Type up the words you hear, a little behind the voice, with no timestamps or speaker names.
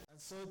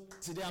So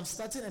today I'm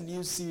starting a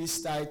new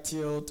series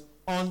titled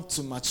On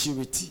to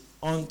Maturity.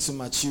 On to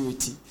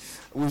Maturity.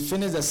 We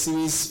finished the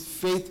series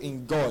Faith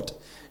in God,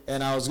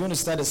 and I was going to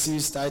start a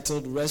series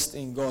titled Rest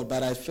in God,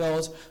 but I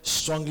felt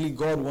strongly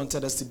God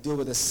wanted us to deal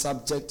with the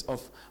subject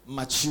of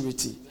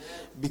maturity.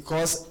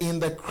 Because in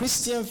the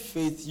Christian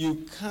faith,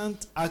 you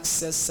can't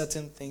access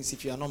certain things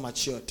if you are not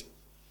matured.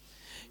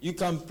 You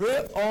can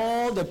pray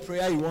all the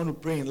prayer you want to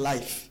pray in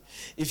life.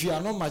 If you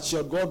are not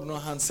mature, God will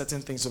not hand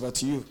certain things over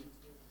to you.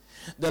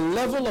 The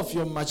level of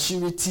your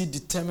maturity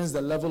determines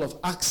the level of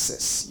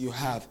access you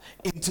have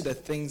into the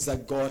things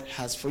that God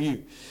has for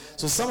you.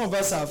 So some of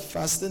us are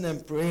fasting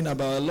and praying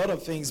about a lot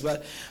of things,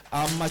 but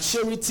our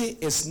maturity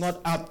is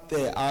not up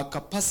there. Our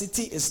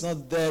capacity is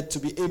not there to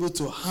be able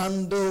to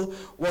handle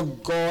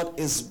what God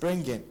is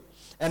bringing.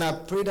 And I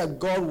pray that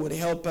God would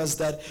help us,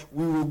 that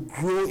we will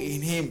grow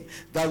in Him,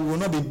 that we will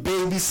not be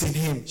babies in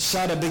Him.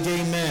 Shout a big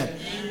amen.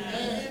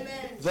 Amen.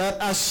 That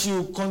as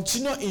you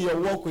continue in your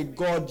walk with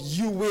God,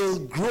 you will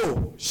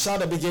grow.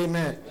 Shout a big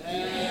amen.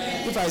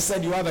 Amen. If I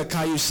said you have a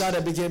car, you shout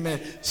a big amen.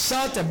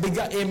 Shout a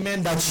bigger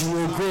amen that you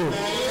will grow.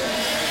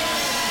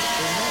 Amen.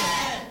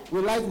 We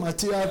like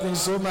material things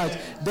so much.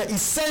 The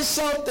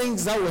essential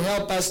things that will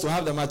help us to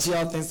have the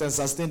material things and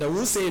sustain them,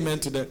 we'll say amen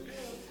to them.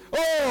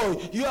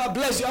 Oh, you are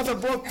blessed. You have a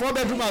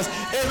 4-bedroom house.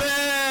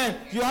 Amen.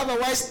 You have a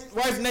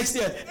wife next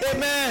year.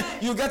 Amen.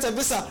 You get a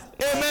visa.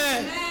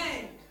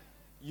 Amen.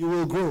 You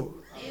will grow.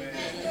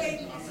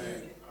 Amen.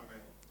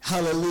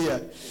 Hallelujah.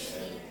 Amen.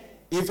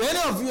 If any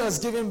of you has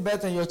given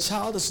birth and your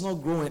child is not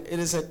growing,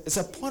 it's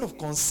a point of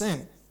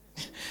concern.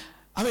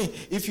 I mean,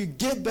 if you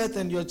give birth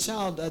and your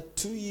child at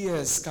 2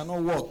 years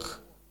cannot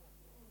walk,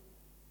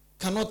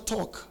 cannot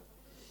talk,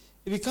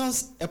 it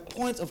becomes a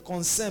point of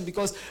concern,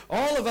 because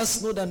all of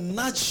us know that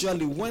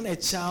naturally when a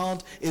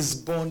child is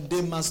born,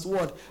 they must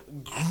what?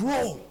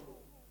 Grow.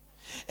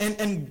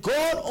 And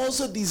God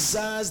also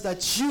desires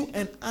that you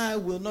and I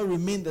will not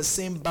remain the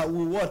same, but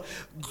will what?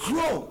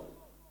 Grow.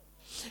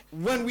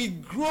 When we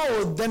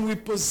grow, then we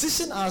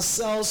position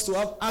ourselves to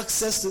have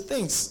access to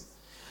things.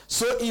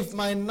 So if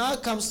my now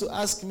comes to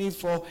ask me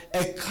for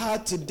a car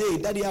today,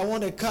 Daddy, I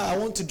want a car, I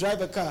want to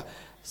drive a car.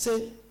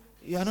 Say,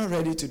 you are not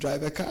ready to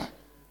drive a car.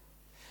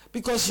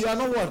 Because you are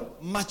not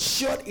what?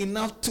 Matured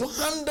enough to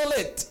handle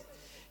it.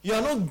 You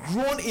are not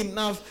grown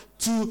enough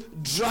to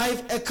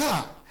drive a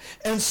car.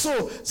 And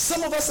so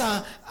some of us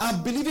are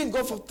believing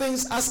God for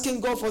things, asking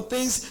God for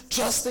things,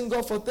 trusting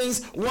God for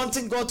things,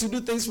 wanting God to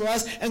do things for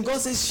us. And God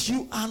says,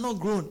 you are not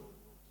grown.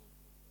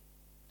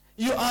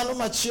 You are not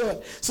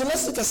mature. So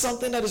let's look at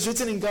something that is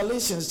written in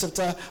Galatians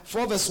chapter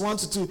 4 verse 1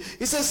 to 2.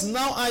 It says,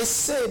 now I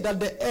say that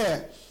the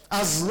heir,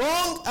 as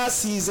long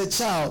as he is a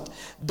child,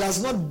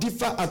 does not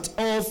differ at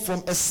all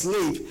from a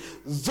slave,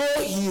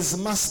 though he is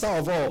master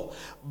of all,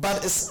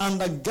 but is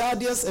under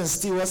guardians and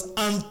stewards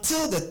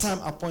until the time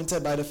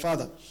appointed by the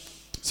Father.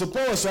 So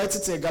Paul was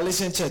writing to a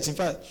Galatian church. In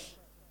fact,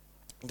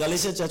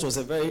 Galatian church was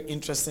a very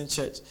interesting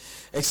church.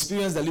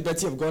 Experienced the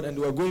liberty of God, and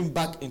they were going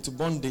back into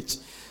bondage,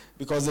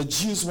 because the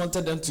Jews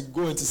wanted them to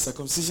go into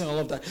circumcision, all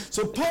of that.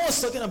 So Paul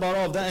was talking about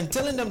all of that and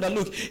telling them that,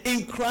 look,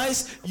 in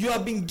Christ, you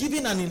have been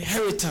given an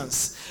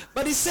inheritance.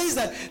 But he says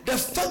that the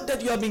fact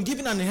that you have been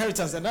given an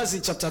inheritance, and that's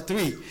in chapter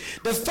 3,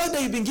 the fact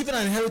that you've been given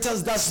an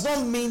inheritance does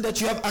not mean that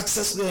you have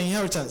access to the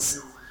inheritance.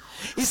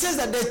 He says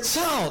that the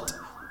child,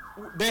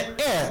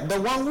 the heir,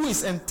 the one who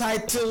is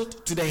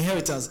entitled to the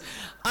inheritance,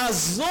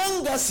 as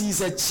long as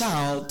he's a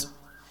child,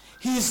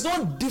 he is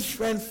not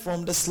different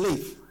from the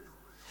slave.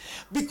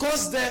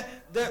 Because the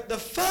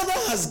father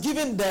has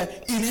given the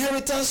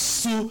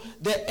inheritance to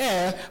the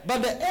heir,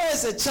 but the heir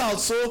is a child,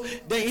 so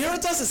the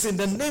inheritance is in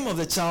the name of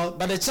the child,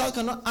 but the child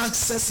cannot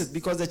access it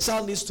because the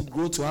child needs to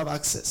grow to have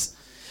access.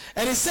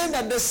 And he's saying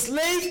that the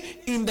slave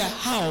in the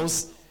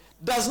house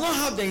does not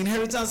have the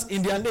inheritance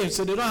in their name,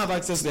 so they don't have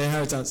access to the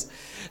inheritance.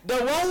 The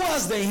one who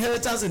has the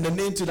inheritance in the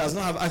name too does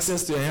not have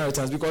access to the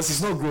inheritance because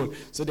he's not grown,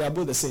 so they are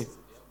both the same.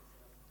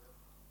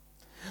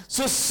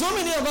 So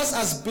many of us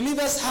as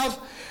believers have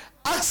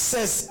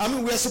access. I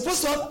mean, we are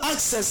supposed to have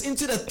access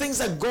into the things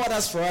that God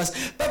has for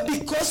us, but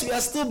because we are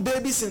still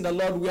babies in the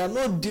Lord, we are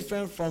no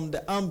different from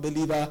the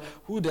unbeliever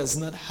who does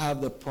not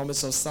have the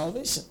promise of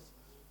salvation.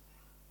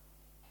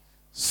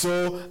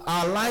 So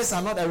our lives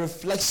are not a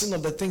reflection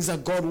of the things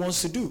that God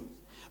wants to do,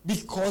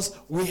 because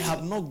we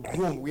have not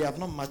grown, we have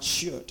not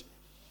matured.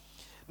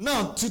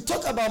 Now, to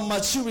talk about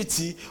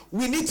maturity,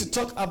 we need to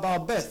talk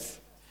about birth,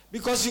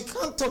 because you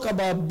can't talk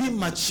about being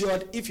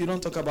matured if you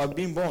don't talk about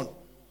being born.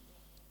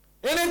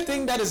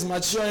 Anything that is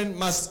maturing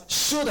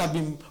should have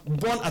been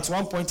born at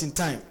one point in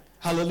time.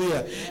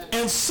 Hallelujah. Yeah.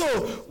 And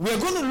so we're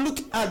going to look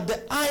at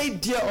the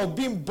idea of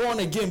being born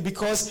again,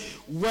 because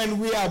when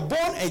we are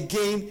born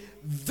again,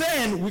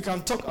 then we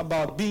can talk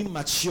about being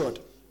matured.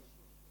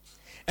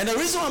 And the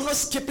reason I'm not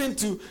skipping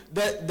to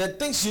the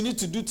things you need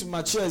to do to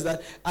mature is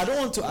that I don't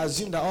want to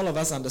assume that all of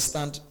us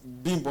understand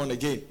being born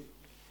again.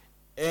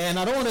 And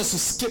I don't want us to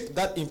skip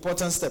that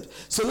important step.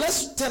 So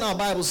let's turn our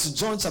Bibles to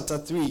John chapter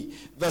 3,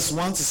 verse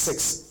 1 to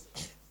 6.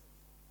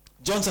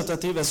 John chapter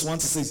 3 verse 1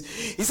 to 6.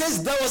 He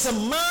says, there was a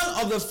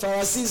man of the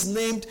Pharisees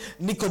named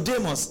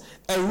Nicodemus,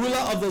 a ruler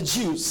of the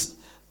Jews.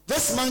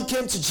 This man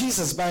came to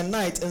Jesus by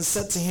night and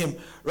said to him,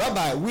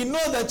 Rabbi, we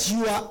know that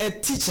you are a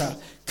teacher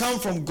come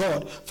from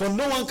God, for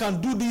no one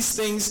can do these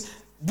things,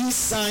 these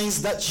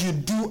signs that you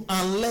do,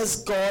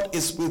 unless God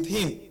is with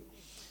him.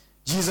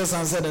 Jesus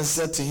answered and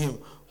said to him,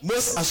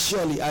 most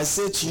assuredly I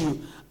say to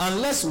you,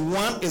 unless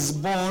one is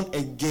born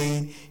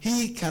again,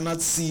 he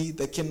cannot see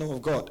the kingdom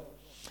of God.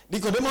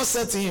 Nicodemus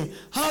said to him,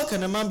 how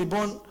can a man be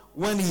born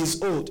when he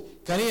is old?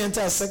 Can he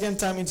enter a second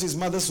time into his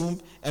mother's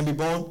womb and be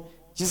born?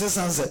 Jesus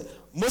answered,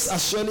 most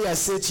assuredly I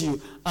say to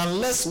you,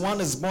 unless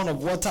one is born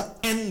of water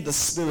and the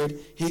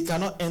Spirit, he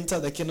cannot enter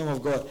the kingdom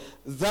of God.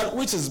 That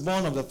which is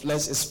born of the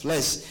flesh is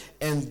flesh,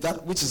 and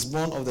that which is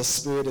born of the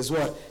Spirit is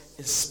what?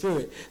 Is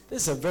spirit.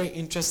 This is a very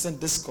interesting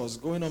discourse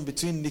going on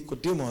between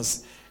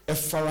Nicodemus, a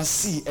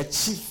Pharisee, a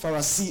chief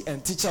Pharisee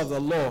and teacher of the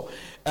law,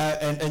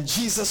 and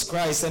Jesus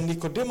Christ. And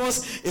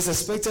Nicodemus is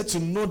expected to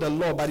know the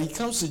law, but he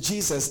comes to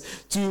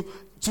Jesus to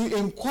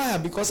inquire,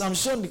 because I'm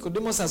sure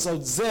Nicodemus had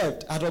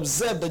observed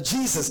that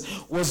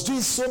Jesus was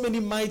doing so many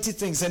mighty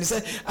things. And he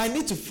said, I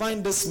need to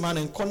find this man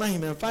and corner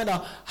him and find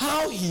out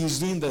how he is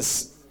doing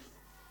this.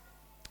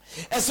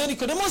 And so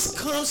Nicodemus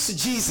comes to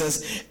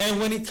Jesus, and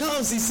when he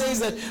comes, he says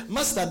that,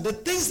 Master, the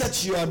things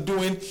that you are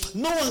doing,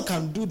 no one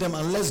can do them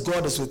unless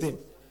God is with him.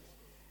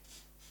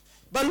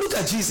 But look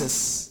at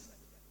Jesus.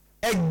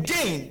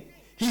 Again,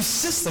 he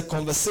shifts the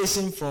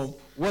conversation from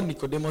what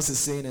Nicodemus is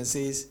saying and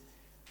says,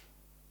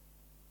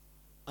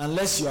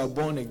 unless you are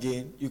born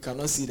again, you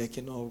cannot see the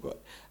kingdom of God.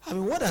 I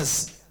mean, what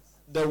has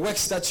the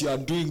works that you are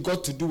doing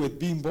got to do with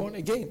being born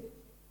again?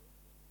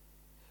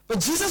 But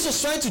Jesus was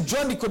trying to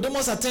draw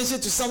Nicodemus' attention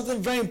to something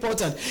very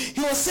important.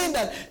 He was saying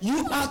that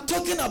you are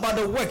talking about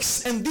the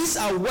works, and these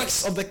are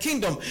works of the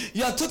kingdom.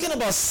 You are talking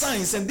about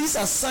signs, and these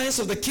are signs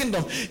of the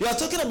kingdom. You are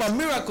talking about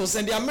miracles,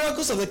 and they are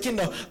miracles of the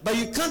kingdom. But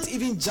you can't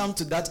even jump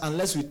to that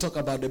unless we talk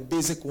about the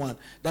basic one.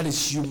 That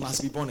is, you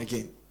must be born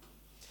again.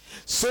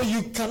 So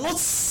you cannot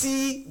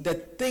see the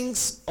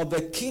things of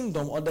the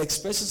kingdom or the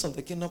expressions of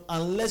the kingdom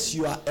unless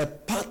you are a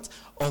part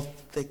of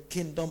the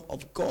kingdom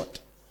of God.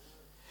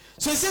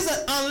 So it says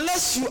that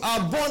unless you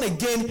are born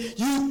again,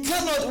 you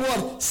cannot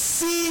what?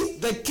 See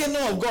the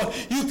kingdom of God.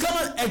 You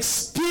cannot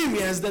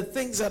experience the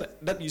things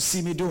that you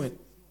see me doing.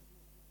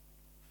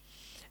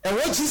 And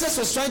what Jesus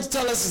was trying to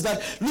tell us is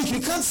that, look, you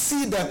can't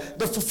see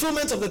the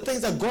fulfillment of the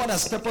things that God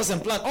has purposed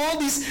and planned. All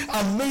these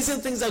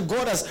amazing things that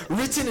God has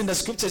written in the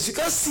scriptures, you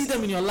can't see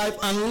them in your life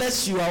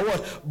unless you are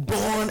what?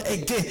 Born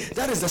again.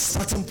 That is the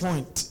starting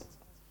point.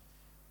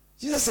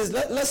 Jesus says,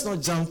 let's not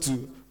jump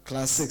to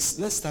class 6.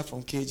 Let's start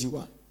from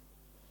KG1.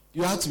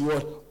 You have to be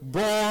what?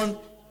 Born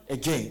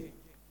again.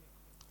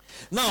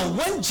 Now,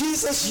 when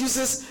Jesus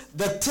uses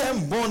the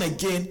term born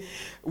again,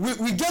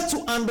 we get to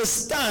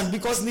understand,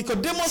 because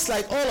Nicodemus,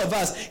 like all of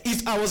us,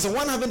 if I was the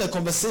one having a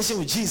conversation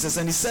with Jesus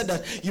and he said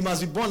that you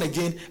must be born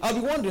again, I'll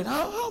be wondering,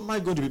 how am I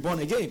going to be born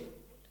again?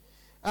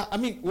 I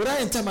mean, would I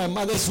enter my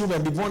mother's womb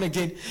and be born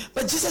again?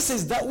 But Jesus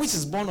says that which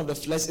is born of the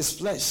flesh is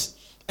flesh.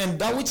 And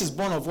that which is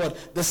born of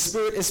what? The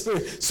Spirit is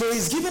spirit. So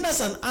he's giving us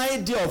an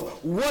idea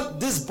of what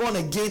this born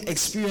again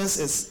experience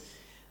is.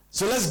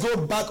 So let's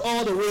go back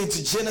all the way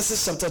to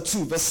Genesis chapter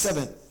 2, verse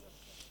 7.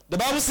 The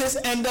Bible says,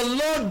 and the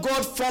Lord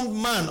God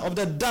formed man of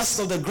the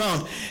dust of the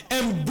ground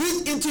and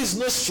breathed into his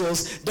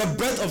nostrils the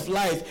breath of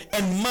life,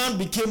 and man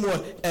became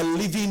what? A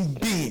living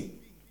being.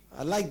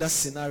 I like that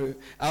scenario.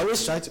 I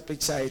always try to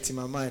picture it in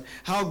my mind.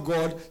 How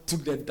God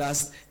took the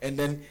dust and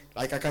then,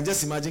 like, I can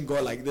just imagine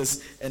God like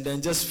this and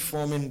then just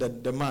forming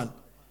the man.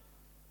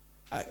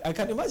 I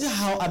can imagine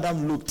how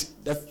Adam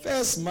looked. The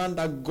first man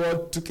that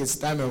God took his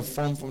time and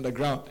formed from the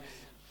ground.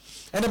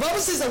 And the Bible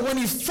says that when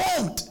he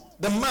formed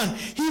the man,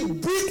 he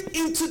breathed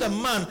into the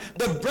man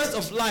the breath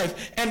of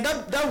life. And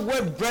that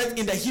word breath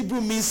in the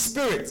Hebrew means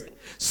spirit.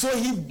 So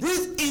he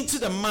breathed into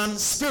the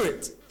man's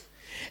spirit.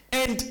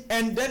 And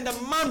then the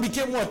man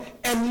became what?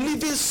 A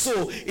living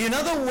soul. In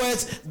other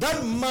words,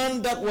 that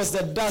man that was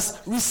the dust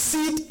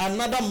received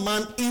another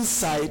man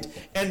inside,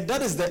 and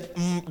that is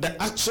the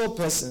actual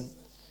person.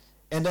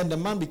 And then the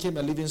man became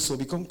a living soul,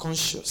 become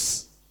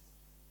conscious.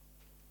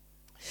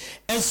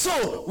 And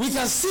so we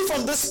can see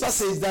from this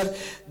passage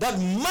that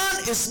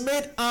man is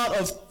made out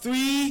of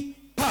 3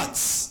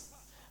 parts: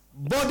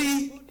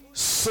 body,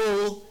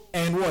 soul,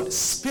 and what?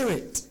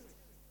 Spirit.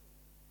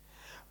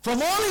 From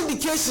all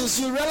indications,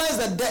 you realize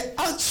that the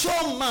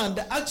actual man,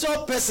 the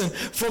actual person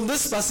from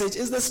this passage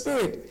is the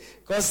spirit,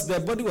 because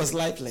the body was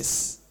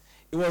lifeless.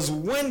 It was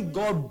when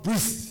God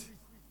breathed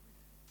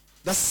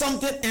that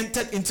something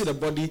entered into the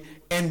body,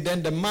 and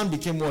then the man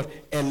became what?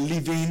 A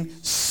living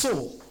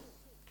soul.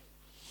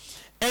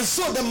 And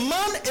so the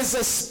man is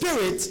a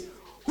spirit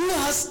who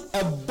has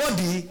a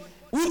body,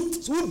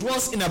 who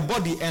dwells in a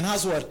body and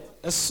has what?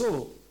 A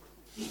soul.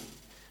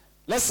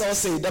 Let's all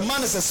say, the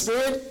man is a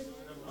spirit.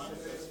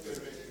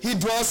 He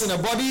dwells in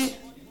a body,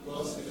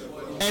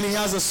 and he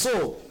has a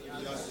soul.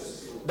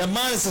 The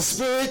man is a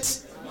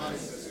spirit.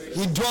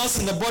 He dwells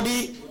in the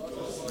body,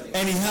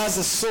 and he has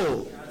a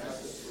soul.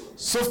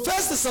 So 1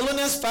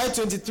 Thessalonians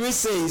 5:23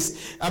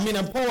 says,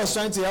 and Paul was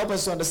trying to help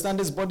us to understand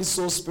this body,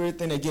 soul, spirit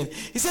thing again.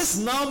 He says,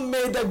 now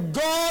may the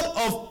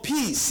God of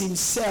peace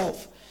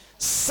himself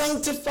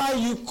sanctify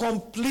you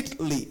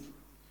completely,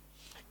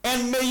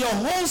 and may your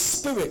whole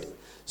spirit,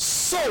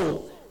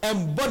 soul,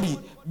 and body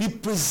be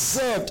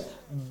preserved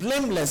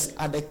blameless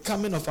at the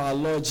coming of our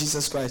Lord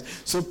Jesus Christ.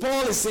 So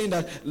Paul is saying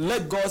that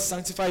let God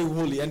sanctify you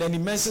wholly, and then he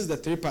mentions the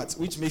three parts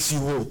which makes you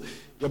whole: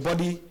 your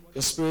body,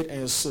 your spirit, and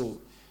your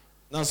soul.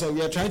 Now, so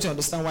we are trying to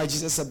understand why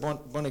Jesus said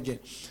born again.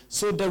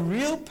 So the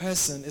real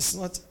person is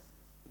not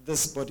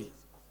this body.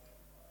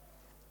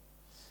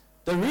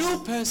 The real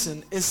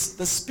person is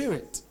the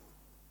spirit.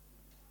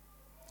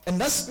 And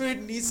that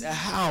spirit needs a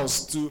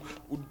house to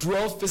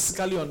dwell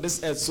physically on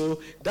this earth.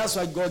 So that's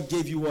why God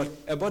gave you what?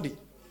 A body.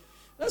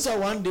 That's why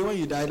one day when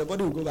you die, the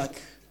body will go back.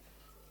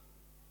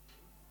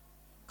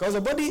 Because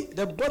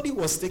the body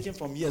was taken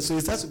from here, so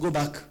it has to go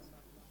back.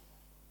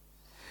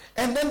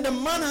 And then the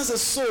man has a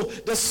soul.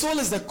 The soul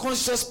is the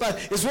conscious part.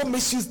 It's what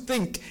makes you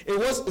think.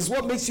 It's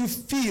what makes you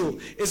feel.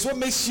 It's what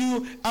makes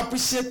you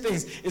appreciate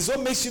things. It's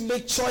what makes you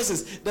make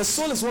choices. The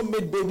soul is what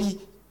made baby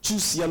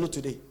choose yellow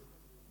today.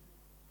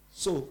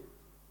 So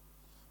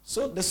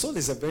the soul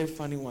is a very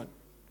funny one.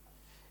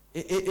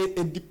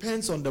 It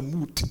depends on the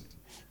mood.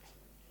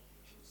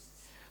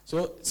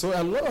 So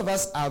a lot of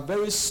us are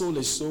very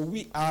soulish. So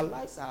our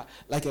lives are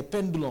like a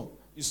pendulum.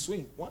 You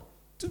swing 1,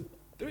 2,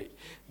 3,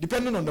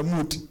 depending on the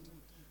mood.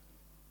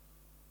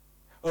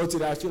 Oh,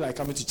 today I feel like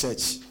coming to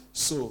church.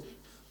 So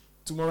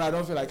tomorrow I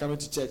don't feel like coming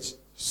to church.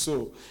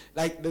 So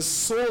like the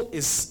soul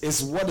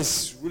is what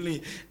is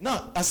really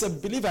now as a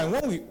believer. And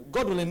when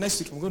God willing,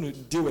 next week I'm going to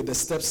deal with the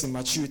steps in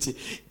maturity.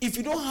 If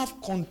you don't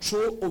have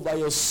control over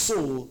your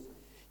soul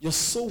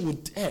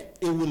it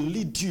will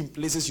lead you in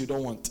places you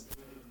don't want.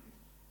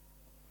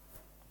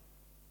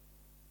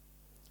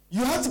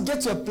 You have to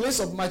get to a place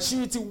of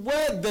maturity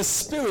where the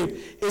spirit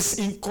is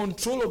in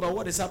control over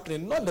what is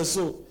happening, not the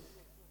soul.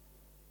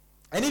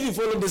 And if you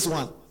follow this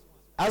one,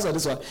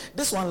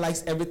 this one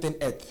likes everything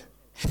earth.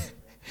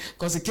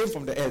 Because it came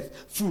from the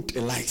earth. Fruit,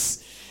 it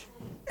likes.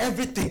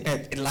 Everything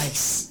earth, it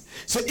likes.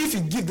 So if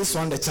you give this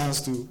one the chance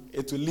to,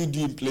 it will lead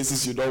you in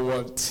places you don't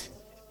want.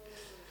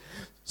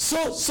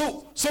 So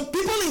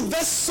people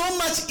invest so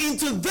much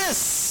into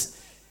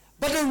this.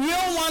 But the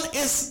real one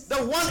is the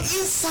one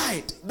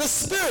inside, the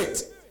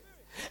spirit.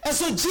 And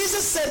so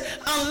Jesus said,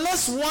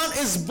 unless one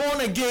is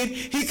born again,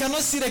 he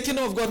cannot see the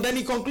kingdom of God. Then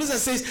he concludes and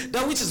says,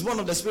 that which is born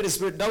of the spirit is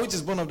spirit, that which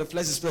is born of the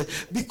flesh is flesh.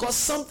 Because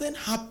something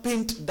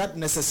happened that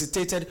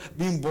necessitated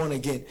being born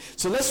again.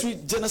 So let's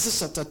read Genesis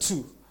chapter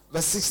 2,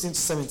 verse 16 to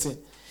 17.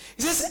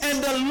 It says,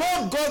 and the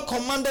Lord God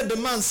commanded the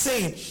man,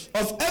 saying,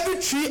 of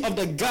every tree of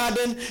the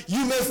garden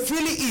you may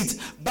freely eat,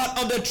 but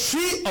of the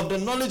tree of the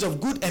knowledge of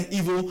good and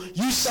evil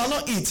you shall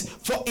not eat,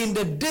 for in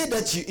the day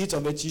that you eat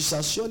of it you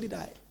shall surely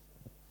die.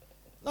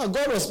 Now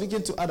God was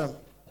speaking to Adam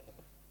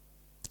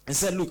and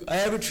said, look,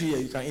 every tree here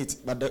you can eat,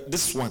 but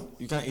this one,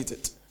 you can't eat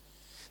it.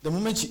 The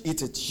moment you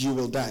eat it, you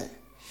will die.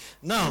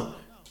 Now,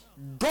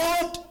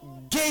 God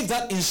gave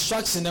that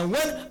instruction, and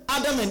when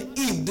Adam and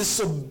Eve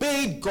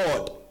disobeyed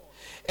God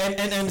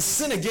and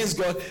sinned against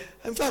God,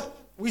 in fact,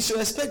 we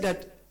should expect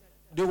that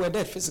they were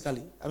dead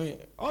physically.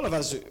 All of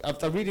us,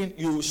 after reading,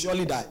 you will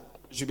surely die.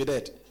 You should be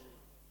dead.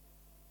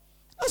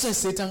 That's why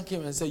Satan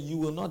came and said, you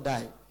will not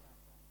die.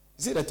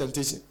 You see the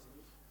temptation?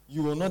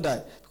 You will not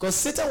die. Because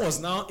Satan was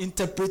now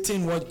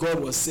interpreting what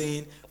God was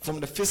saying from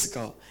the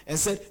physical and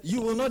said,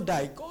 you will not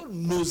die. God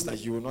knows that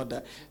you will not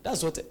die.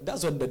 That's what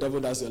the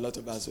devil does to a lot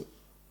of us.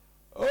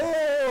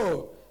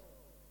 Oh,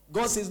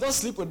 God says, don't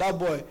sleep with that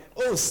boy.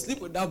 Oh,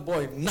 sleep with that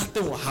boy.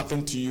 Nothing will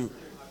happen to you.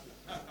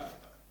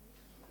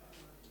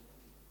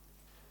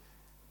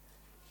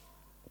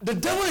 The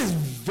devil is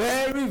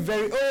very,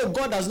 very,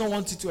 God does not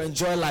want you to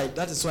enjoy life.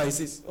 That is why he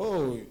says,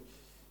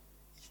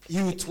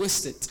 he will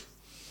twist it.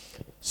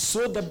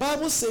 So the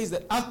Bible says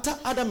that after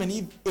Adam and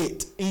Eve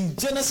ate, in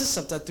Genesis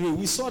chapter 3,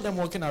 we saw them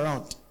walking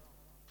around.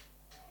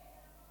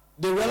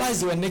 They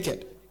realized they were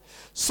naked.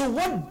 So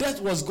what death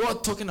was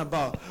God talking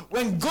about?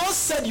 When God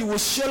said you will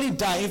surely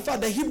die, in fact,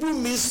 the Hebrew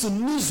means to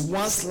lose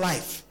one's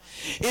life.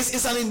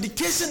 It's an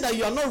indication that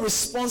you are not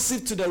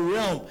responsive to the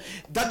realm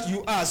that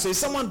you are. So if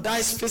someone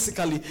dies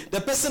physically, the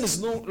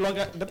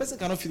person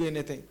cannot feel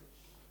anything.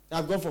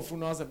 I've gone for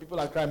funerals and people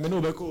are crying,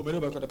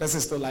 the person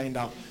is still lying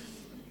down.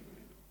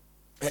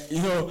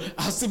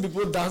 I've seen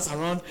people dance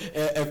around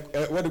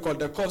what they call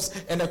the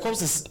corpse, and the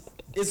corpse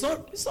it's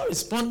not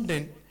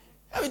responding.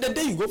 The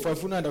day you go for a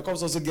funeral, the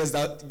corpse also gets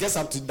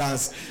up to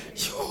dance.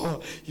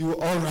 You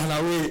all run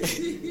away.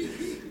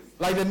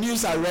 Like the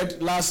news I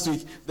read last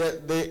week,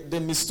 they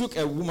mistook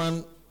a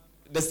woman.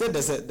 They said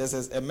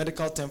there's a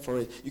medical term for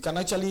it. You can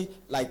actually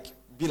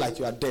be like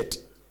you are dead,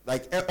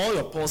 like all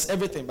your pulse,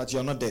 everything, but you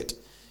are not dead.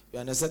 You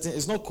are in a certain.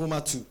 It's not coma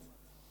too.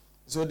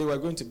 So they were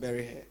going to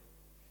bury her.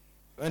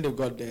 When they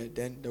got there,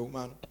 then the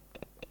woman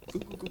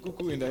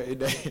in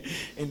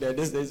the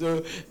distance.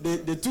 So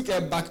they took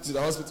her back to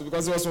the hospital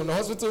because it was from the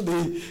hospital.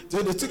 They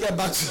took her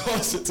back to the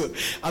hospital.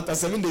 After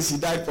 7 days, she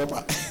died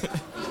proper.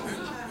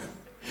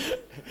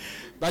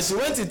 But she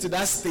went into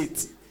that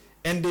state,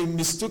 and they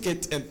mistook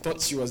it and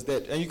thought she was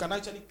dead. And you can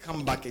actually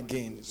come back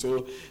again.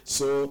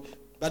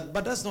 But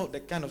that's not the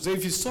kind of. So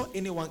if you saw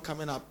anyone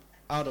coming up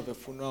out of a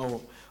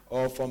funeral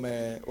or from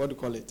a, what do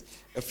you call it,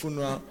 a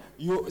funeral,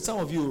 some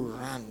of you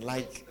ran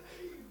like.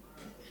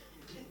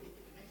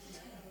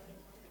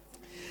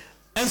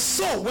 And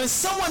so when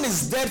someone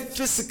is dead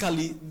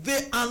physically,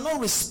 they are not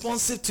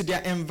responsive to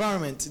their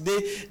environment.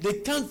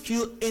 They can't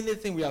feel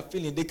anything we are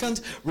feeling. They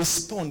can't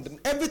respond. And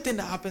everything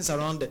that happens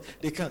around them,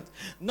 they can't.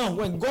 Now,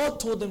 when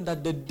God told them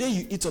that the day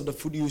you eat of the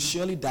food, you will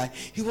surely die,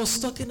 he was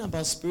talking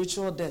about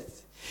spiritual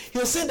death. He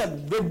was saying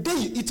that the day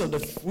you eat of the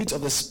fruit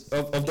of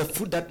the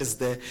food that is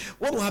there,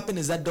 what will happen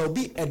is that there will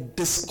be a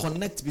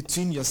disconnect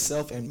between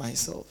yourself and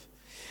myself.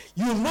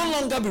 You will no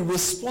longer be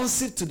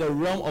responsive to the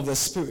realm of the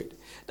spirit.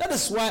 That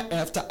is why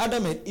after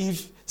Adam and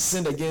Eve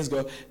sinned against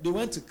God, they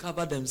went to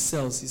cover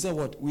themselves. He said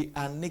what? We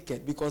are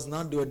naked, because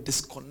now they were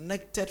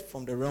disconnected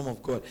from the realm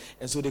of God,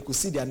 and so they could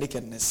see their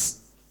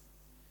nakedness.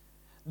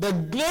 The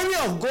glory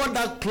of God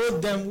that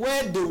clothed them,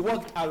 where they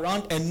walked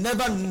around and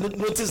never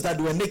noticed that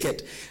they were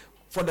naked,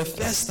 for the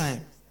first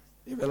time,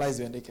 they realized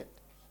they were naked,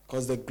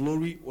 because the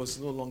glory was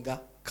no longer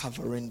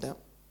covering them.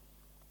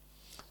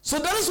 So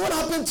that is what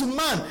happened to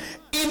man.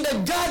 In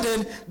the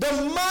garden,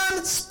 the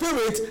man's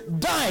spirit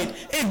died.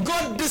 It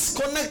got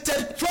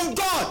disconnected from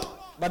God.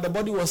 But the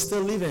body was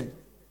still living.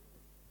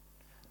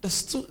 The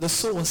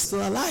soul was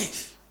still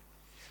alive.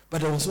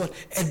 But there was what?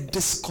 A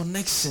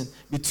disconnection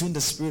between the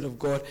Spirit of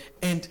God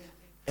and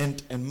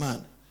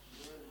man.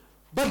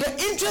 But the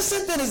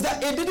interesting thing is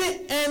that it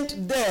didn't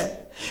end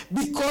there,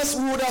 because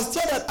we would have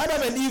thought that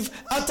Adam and Eve,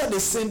 after they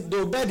sinned, they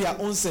will bear their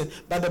own sin.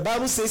 But the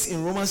Bible says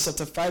in Romans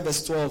chapter 5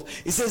 verse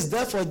 12, it says,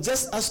 therefore,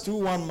 just as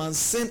through one man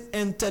sin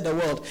entered the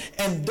world,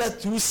 and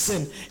death through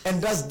sin,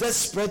 and thus death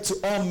spread to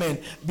all men,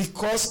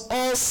 because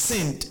all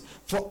sinned.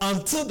 For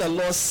until the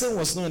law, sin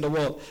was known in the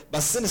world,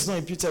 but sin is not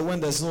imputed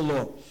when there is no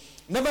law.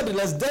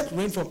 Nevertheless, death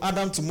reigned from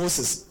Adam to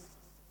Moses,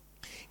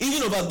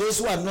 even over those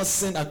who had not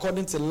sinned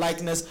according to the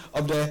likeness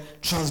of the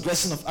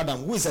transgression of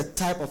Adam, who is a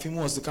type of him who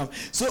was to come.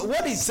 So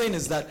what he's saying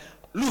is that,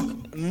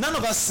 look, none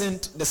of us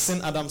sinned the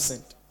sin Adam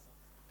sinned.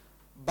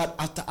 But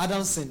after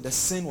Adam sinned, the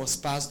sin was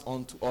passed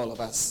on to all of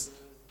us.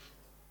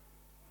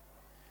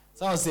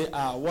 Someone say,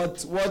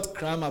 what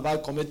crime have I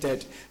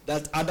committed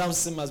that Adam's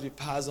sin must be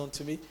passed on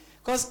to me?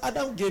 Because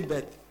Adam gave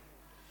birth.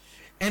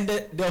 And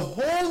the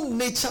whole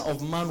nature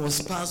of man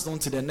was passed on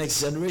to the next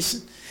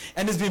generation.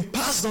 And it's been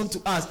passed on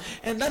to us.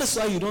 And that is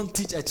why you don't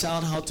teach a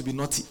child how to be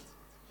naughty.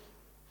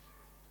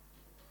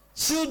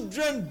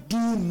 Children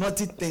do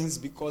naughty things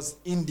because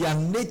in their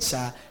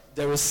nature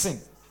there is sin.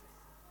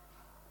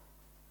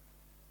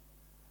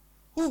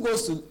 Who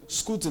goes to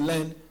school to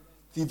learn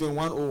Thieving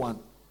 101?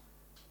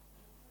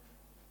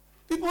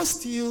 People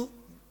steal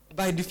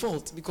by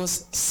default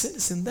because sin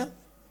is in them.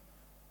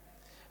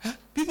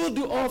 People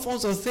do all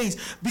forms of things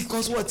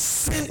because what?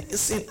 Sin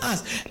is in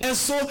us. And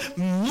so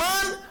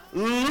man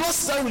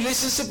lost that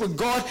relationship with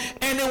God,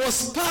 and it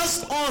was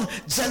passed on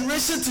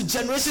generation to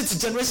generation to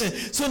generation.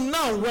 So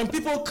now when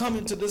people come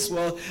into this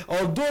world,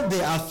 although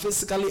they are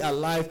physically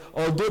alive,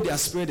 although their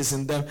spirit is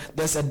in them,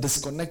 there's a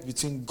disconnect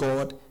between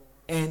God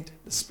and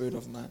the spirit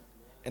of man.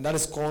 And that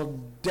is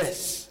called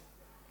death.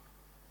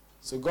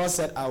 So God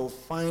said, I will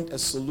find a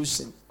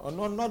solution. Or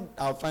no, not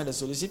I'll find a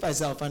solution. If I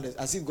say I'll find it,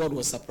 as if God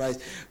was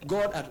surprised.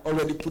 God had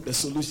already put the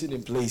solution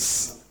in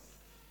place.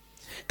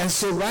 And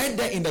so right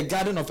there in the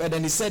Garden of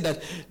Eden, he said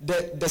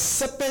that the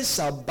serpent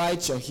shall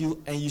bite your heel,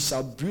 and you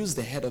shall bruise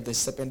the head of the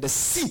serpent. The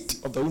seed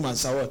of the woman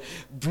shall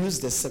bruise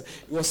the serpent.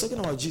 He was talking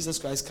about Jesus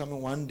Christ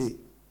coming one day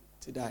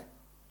to die.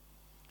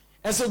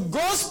 And so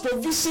God's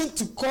provision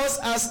to cause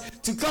us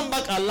to come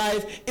back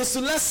alive is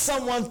to let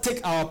someone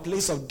take our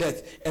place of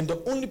death. And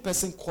the only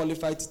person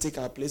qualified to take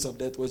our place of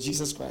death was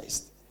Jesus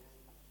Christ,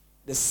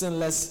 the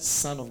sinless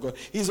Son of God.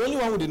 He's the only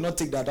one who did not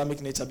take the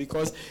Adamic nature,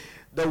 because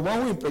the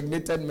one who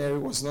impregnated Mary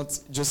was not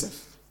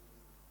Joseph.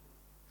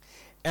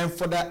 And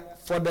for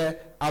the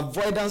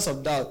avoidance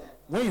of doubt,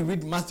 when you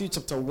read Matthew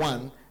chapter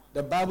 1,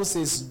 the Bible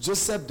says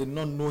Joseph did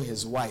not know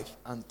his wife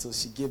until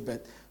she gave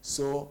birth.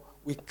 So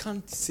we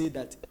can't say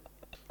that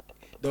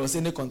there was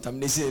any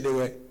contamination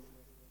anywhere.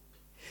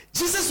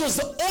 Jesus was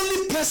the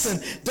only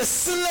person, the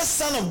sinless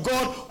Son of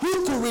God,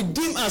 who could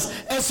redeem us.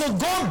 And so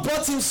God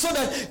brought him so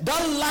that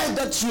that life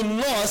that you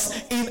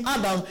lost in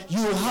Adam,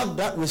 you will have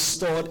that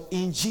restored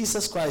in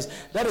Jesus Christ.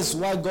 That is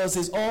why God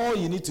says all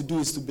you need to do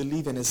is to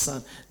believe in his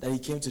Son, that he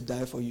came to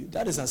die for you.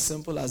 That is as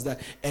simple as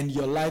that. And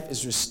your life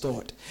is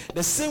restored.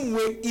 The same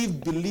way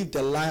Eve believed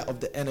the lie of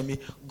the enemy,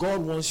 God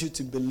wants you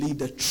to believe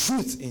the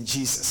truth in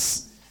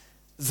Jesus.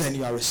 Then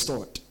you are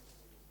restored.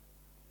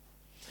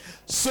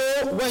 So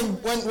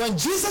when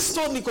Jesus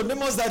told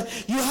Nicodemus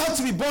that you have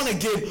to be born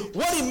again,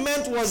 what he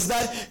meant was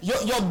that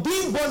your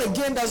being born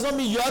again does not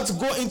mean you have to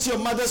go into your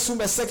mother's womb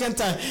a second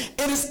time.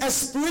 It is a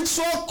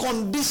spiritual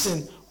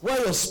condition where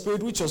your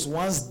spirit, which was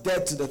once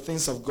dead to the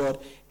things of God,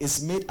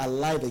 is made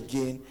alive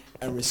again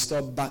and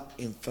restored back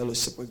in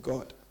fellowship with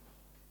God.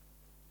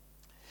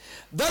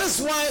 That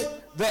is why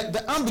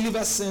the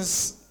unbeliever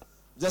sins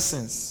Just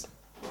sins.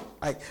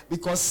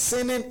 Because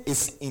sinning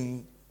is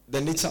in the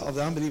nature of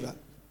the unbeliever.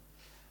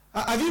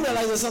 Have you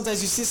realized that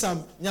sometimes you see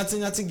some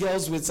nyati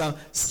girls with some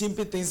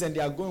skimpy things and they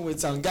are going with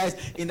some guys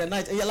in the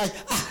night and you're like,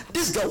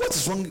 this girl, what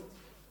is wrong?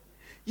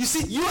 You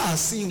see, you are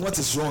seeing what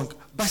is wrong,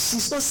 but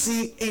she's not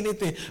seeing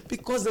anything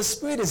because the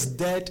spirit is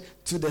dead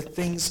to the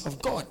things of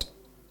God.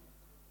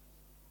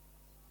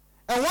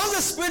 And once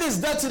the spirit is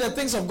dead to the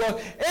things of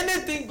God,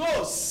 anything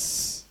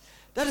goes.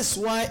 That is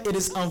why it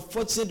is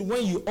unfortunate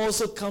when you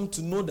also come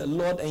to know the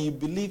Lord and you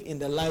believe in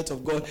the light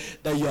of God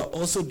that you are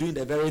also doing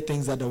the very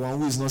things that the one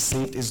who is not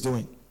saved is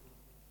doing.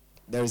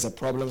 There is a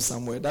problem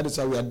somewhere. That is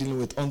why we are dealing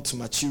with unto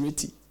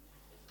maturity.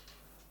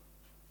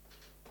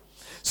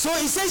 So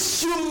he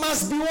says you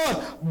must be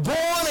what?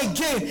 Born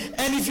again.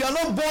 And if you are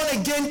not born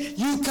again,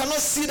 you cannot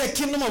see the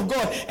kingdom of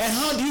God. And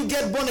how do you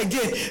get born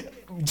again?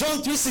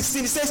 John 3:16,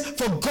 he says,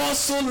 for God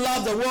so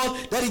loved the world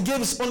that he gave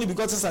his only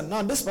begotten son.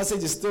 Now this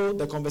passage is still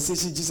the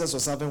conversation Jesus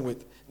was having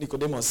with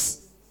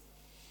Nicodemus.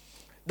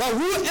 That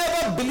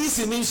whoever believes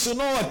in him should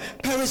not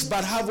perish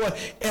but have what?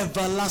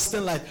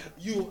 Everlasting life.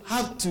 You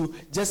have to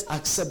just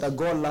accept that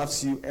God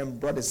loves you and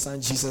brought his son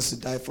Jesus to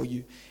die for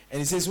you. And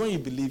he says when you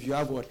believe, you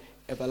have what?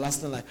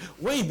 Everlasting life.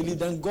 When you believe,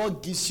 then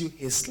God gives you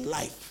his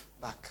life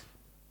back.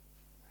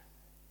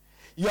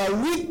 You are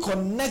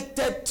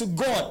reconnected to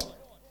God.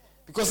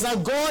 Because now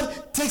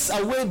God takes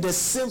away the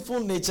sinful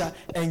nature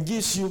and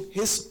gives you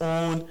his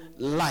own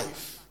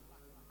life.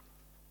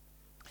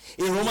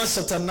 In Romans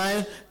chapter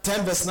 9,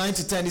 10 verse 9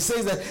 to 10, it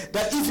says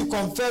that if you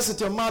confess with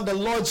your mouth the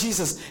Lord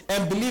Jesus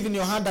and believe in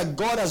your heart that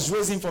God has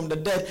raised him from the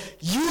dead,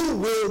 you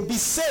will be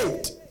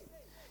saved.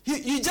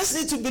 You just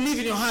need to believe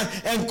in your heart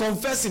and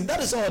confess him.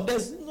 That is all.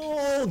 There's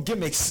no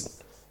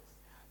gimmicks.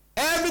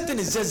 Everything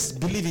is just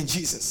believe in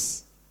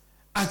Jesus.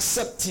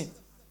 Accept him.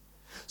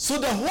 So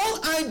the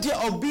whole idea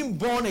of being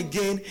born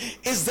again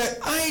is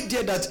the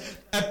idea that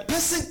a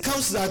person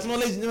comes to the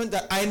acknowledgement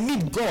that I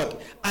need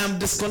God. I am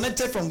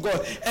disconnected from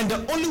God. And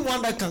the only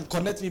one that can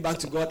connect me back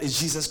to God is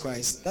Jesus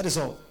Christ. That is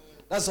all.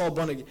 That's all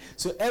born again.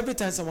 So every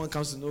time someone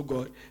comes to know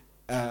God,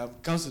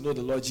 comes to know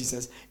the Lord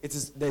Jesus,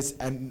 there's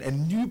a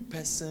new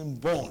person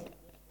born.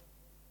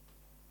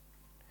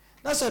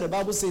 That's why the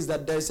Bible says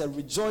that there is a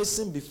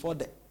rejoicing before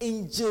the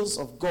angels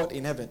of God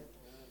in heaven.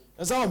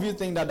 And some of you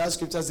think that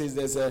scripture says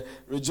there's a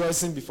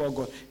rejoicing before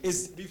God.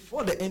 It's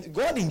before the angel.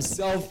 God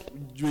himself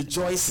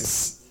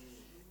rejoices.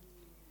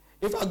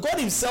 If God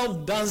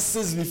himself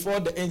dances before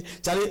the angel,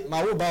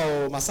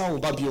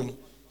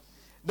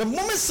 the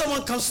moment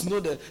someone comes to know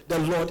the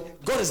Lord,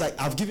 God is like,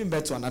 I've given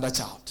birth to another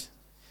child.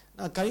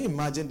 Now, can you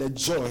imagine the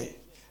joy?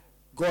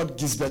 God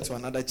gives birth to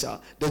another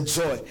child. The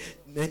joy.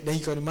 Then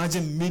you can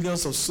imagine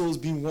millions of souls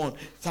being won,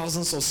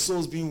 thousands of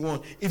souls being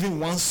won, even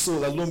one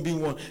soul alone being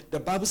won.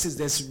 The Bible says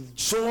there's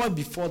joy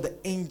before the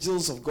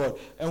angels of God.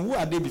 And who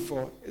are they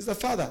before? It's the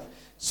Father.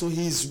 So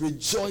he is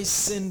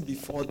rejoicing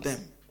before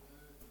them.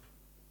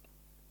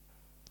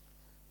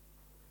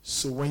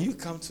 So when you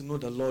come to know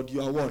the Lord,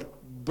 you are what?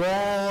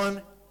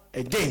 Born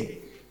again.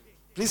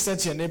 Please turn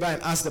to your neighbor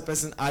and ask the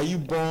person, are you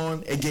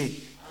born again?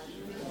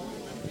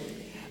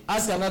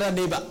 Ask another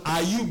neighbor,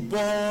 are you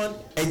born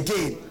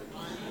again?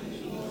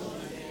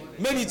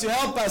 Maybe to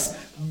help us,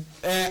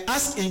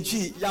 ask in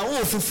Chi,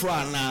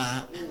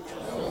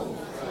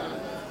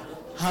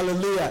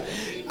 hallelujah.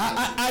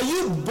 Are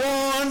you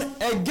born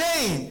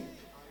again?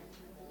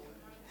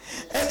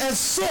 And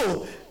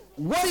so,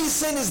 what he's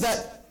saying is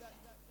that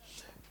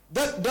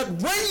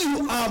when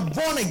you are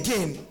born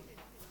again,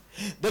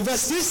 the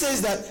verse 3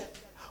 says that,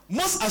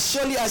 most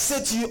assuredly I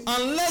say to you,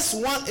 unless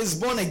one is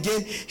born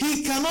again,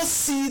 he cannot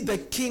see the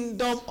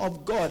kingdom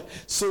of God.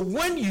 So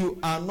when you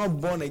are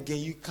not born again,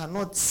 you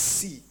cannot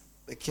see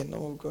the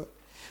kingdom of God.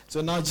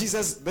 So now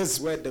Jesus, this is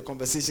where the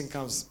conversation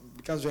becomes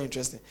very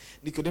interesting.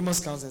 Nicodemus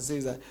comes and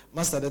says that,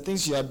 Master, the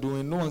things you are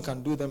doing, no one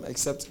can do them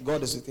except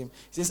God is with him.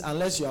 He says,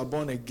 unless you are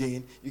born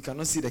again, you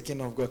cannot see the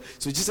kingdom of God.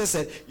 So Jesus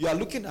said, you are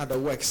looking at the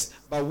works,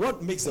 but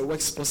what makes the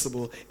works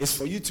possible is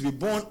for you to be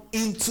born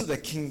into the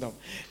kingdom.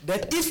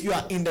 That if you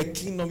are in the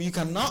kingdom, you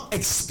can now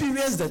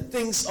experience the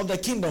things of the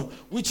kingdom,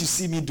 which you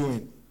see me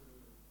doing.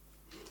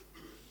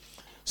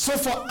 So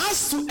for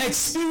us to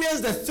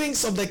experience the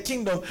things of the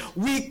kingdom,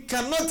 we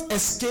cannot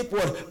escape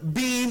what?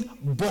 Being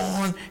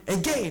born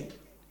again.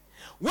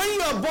 When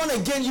you are born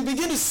again, you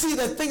begin to see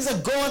the things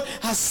that God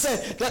has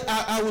said, that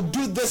I will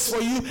do this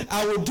for you,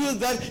 I will do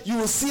that, you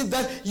will see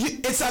that.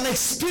 It's an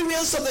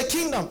experience of the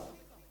kingdom.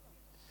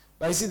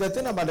 But you see, the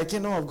thing about the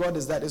kingdom of God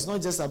is that it's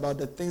not just about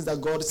the things that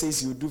God says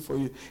he will do for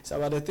you. It's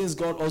about the things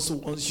God also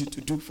wants you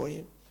to do for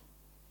him.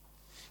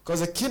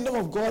 Because the kingdom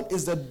of God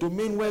is the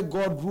domain where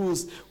God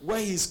rules, where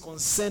he's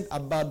concerned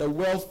about the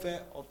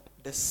welfare of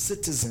the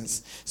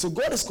citizens. So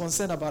God is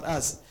concerned about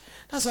us.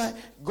 That's why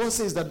God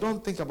says that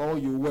don't think about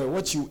what you wear,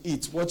 what you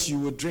eat, what you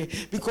will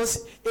drink.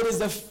 Because it is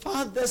the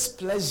Father's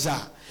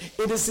pleasure.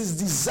 It is his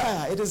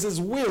desire. It is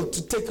his will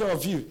to take care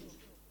of you.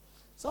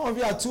 Some of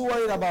you are too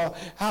worried about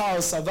how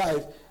I'll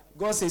survive.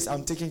 God says,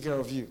 I'm taking care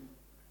of you.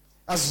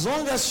 As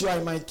long as you are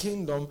in my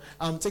kingdom,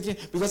 I'm taking...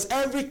 Because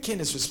every king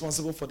is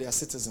responsible for their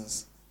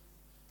citizens.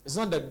 It's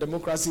not the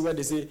democracy where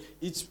they say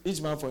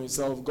each man for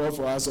himself, God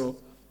for us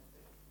all.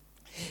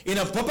 In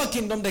a proper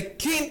kingdom, the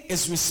king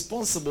is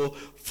responsible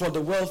for the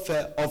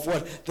welfare of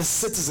what? The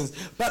citizens.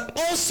 But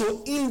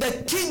also in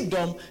the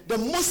kingdom, the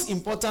most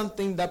important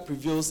thing that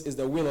prevails is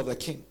the will of the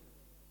king.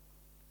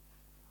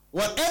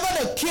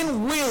 Whatever the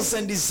king wills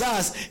and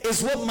desires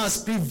is what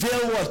must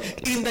prevail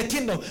what? In the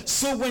kingdom.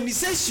 So when he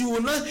says you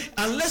will not,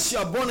 unless you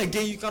are born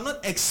again, you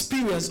cannot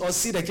experience or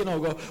see the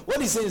kingdom of God.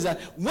 What he's saying is that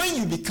when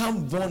you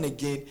become born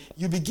again,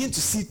 you begin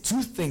to see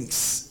two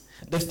things.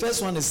 The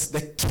first one is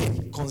the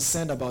king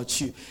concerned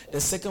about you.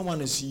 The second one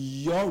is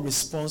your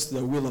response to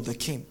the will of the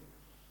king.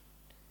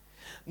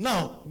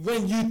 Now,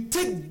 when you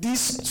take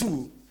these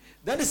two,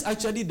 that is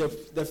actually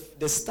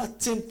the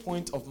starting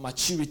point of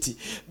maturity,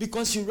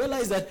 because you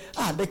realize that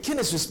the king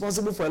is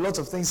responsible for a lot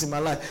of things in my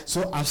life,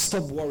 so I've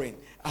stopped worrying.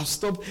 I've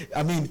stopped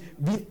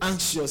being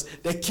anxious.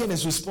 The king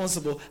is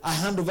responsible. I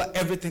hand over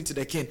everything to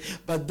the king.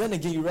 But then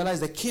again, you realize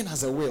the king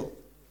has a will.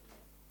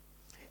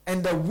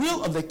 And the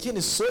will of the king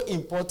is so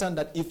important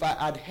that if I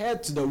adhere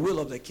to the will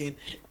of the king,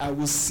 I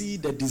will see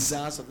the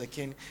desires of the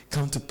king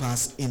come to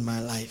pass in my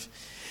life.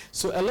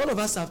 So a lot of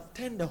us have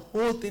turned the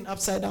whole thing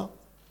upside down.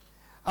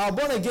 Our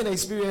born again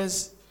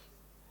experience,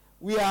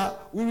 we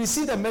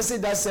received a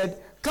message that said,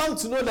 come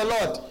to know the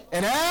Lord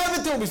and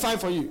everything will be fine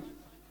for you.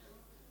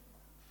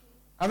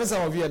 Haven't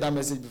some of you heard that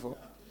message before?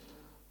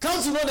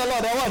 Come to know the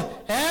Lord and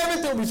what?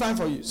 Everything will be fine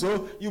for you.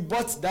 So you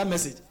bought that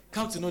message.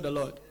 Come to know the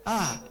Lord.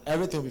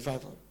 Everything will be fine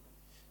for you.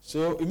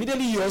 So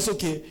immediately you also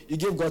came, you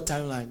gave God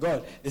timeline.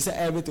 God, they said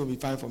everything will be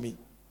fine for me.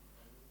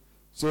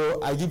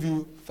 So I give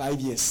you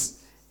 5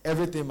 years.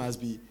 Everything must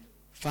be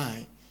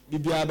fine.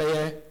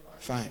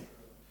 Fine.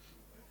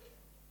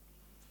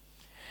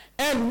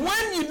 And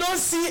when you don't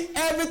see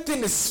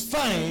everything is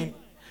fine,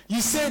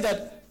 you say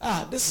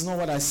that, this is not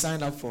what I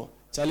signed up for.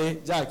 Charlie,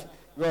 Jack,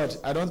 God,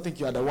 I don't think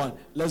you are the one.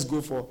 Let's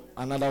go for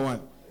another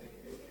one.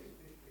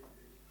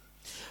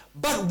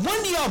 But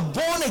when you are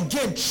born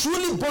again,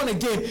 truly born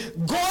again,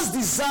 God's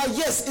desire,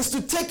 yes, is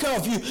to take care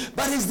of you.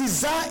 But his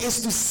desire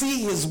is to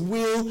see his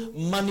will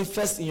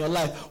manifest in your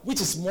life,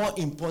 which is more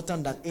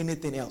important than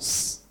anything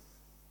else.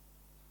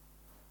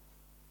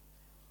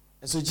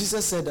 And so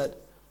Jesus said that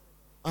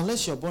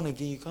unless you're born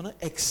again, you cannot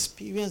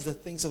experience the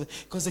things of it.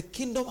 Because the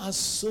kingdom has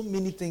so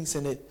many things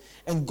in it.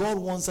 And God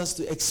wants us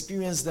to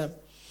experience them.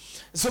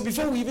 So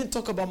before we even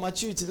talk about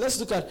maturity, let's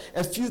look at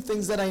a few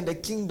things that are in the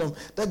kingdom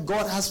that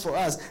God has for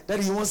us, that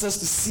he wants us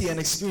to see and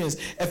experience.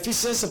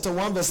 Ephesians chapter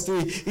 1 verse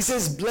 3, he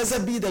says,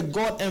 blessed be the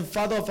God and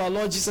Father of our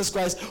Lord Jesus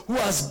Christ, who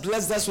has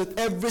blessed us with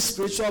every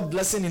spiritual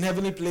blessing in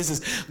heavenly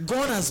places.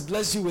 God has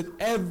blessed you with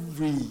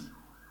every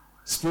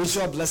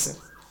spiritual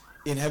blessing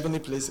in heavenly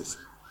places.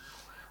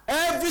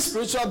 Every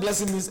spiritual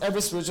blessing means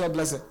every spiritual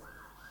blessing.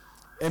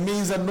 It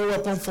means that no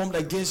weapon formed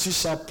against you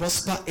shall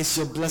prosper. It's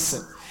your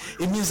blessing.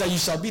 It means that you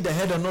shall be the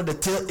head and not the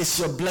tail. It's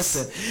your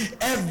blessing.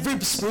 Every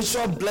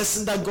spiritual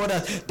blessing that God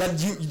has,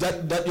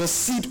 that your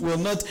seed will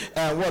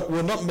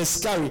not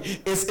miscarry.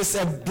 It's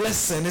a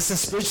blessing. It's a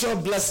spiritual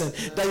blessing.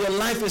 That your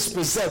life is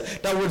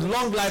preserved. That with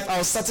long life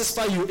I'll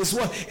satisfy you. It's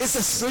what? It's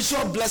a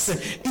spiritual blessing.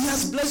 He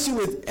has blessed you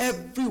with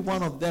every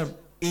one of them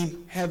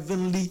in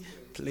heavenly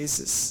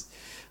places.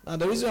 Now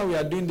the reason why we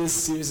are doing this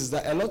series is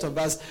that a lot of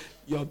us,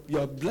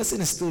 your blessing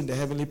is still in the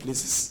heavenly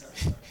places.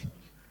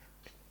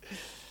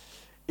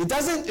 It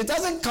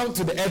doesn't come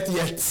to the earth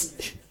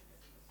yet.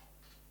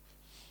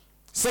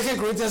 2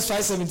 Corinthians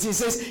 5:17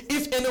 says,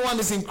 if anyone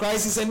is in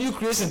Christ, he's a new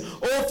creation.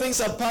 All things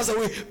have passed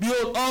away.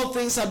 Behold, all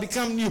things have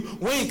become new.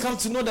 When you come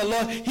to know the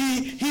Lord,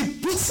 he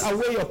puts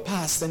away your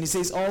past and he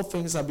says all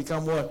things have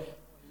become what?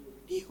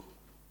 New.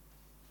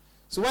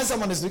 So when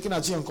someone is looking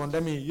at you and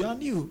condemning you, you are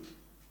new.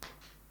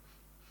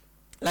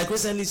 Like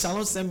recently,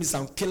 Shalom sent me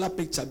some killer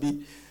picture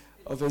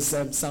of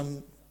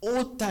some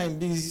old time.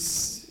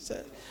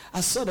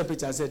 I saw the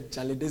picture. I said,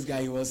 Charlie, this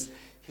guy, he was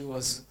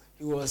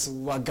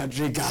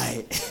Wagadre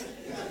guy.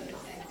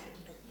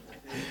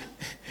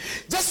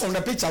 Just from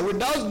the picture,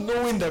 without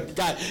knowing the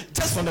guy,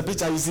 just from the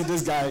picture, you see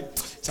this guy,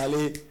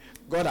 Charlie,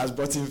 God has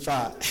brought him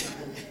far.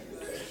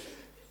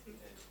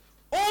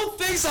 All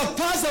things have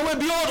passed away.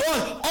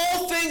 Behold,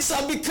 all things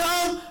have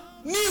become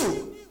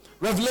new.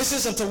 Revelation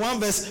chapter 1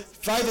 verse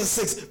 5 and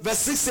 6. Verse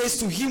 6 says,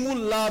 to him who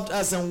loved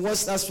us and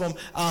washed us from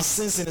our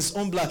sins in his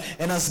own blood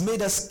and has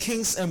made us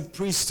kings and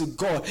priests to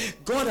God.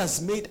 God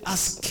has made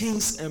us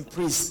kings and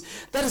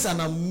priests. That is an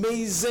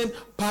amazing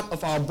part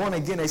of our born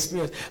again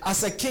experience.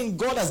 As a king,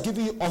 God has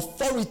given you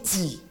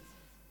authority.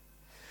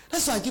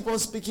 That's why I keep on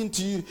speaking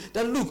to you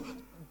that look,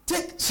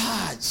 take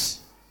charge.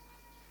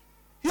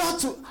 You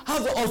have to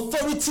have the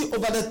authority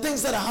over the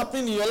things that are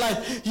happening in your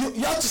life. You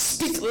have to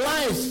speak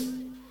life.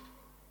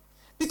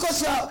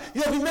 Because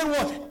you have been made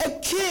what? A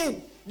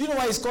king. Do you know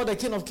why he's called the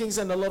King of Kings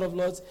and the Lord of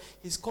Lords?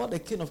 He's called the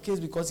King of Kings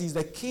because he's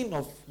the king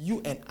of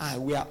you and I.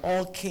 We are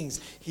all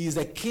kings. He is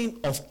the King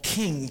of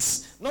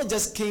Kings. Not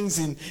just kings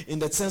in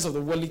the sense of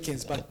the worldly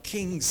kings, but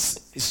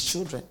kings, his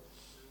children.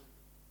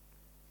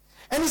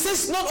 And he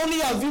says, not only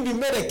have you been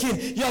made a king,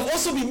 you have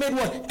also been made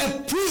what? A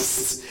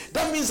priest.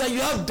 That means that you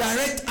have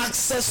direct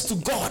access to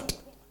God.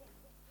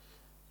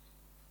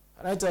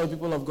 And I tell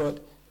people of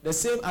God, the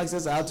same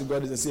access I have to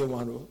God is the same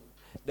one.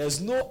 There's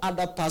no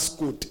other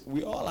passcode.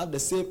 We all have the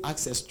same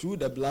access through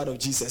the blood of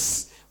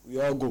Jesus. We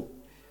all go.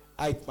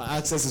 My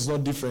access is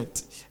not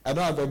different. I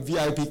don't have a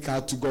VIP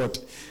card to God.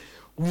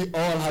 We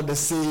all have the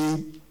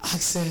same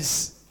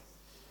access.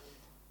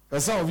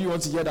 But some of you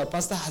want to hear that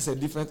pastor has a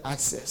different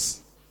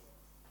access.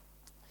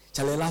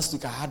 Charlie, last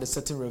week I had a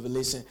certain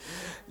revelation.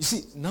 You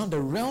see, now the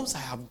realms I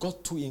have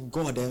got to in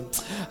God,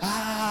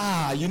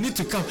 you need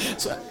to come.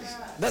 So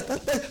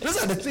those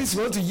are the things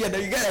you want to hear,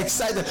 that you get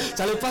excited.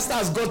 Charlie, pastor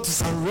has got to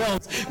some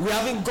realms. We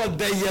haven't got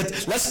there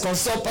yet. Let's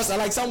consult pastor.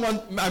 Like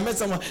I met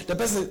someone, the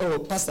person said, oh,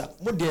 pastor,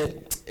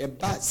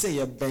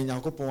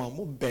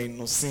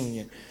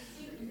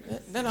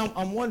 then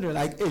I'm wondering,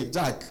 like, hey,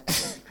 Jack,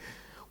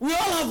 we all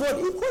have what?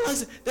 Equal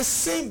access. The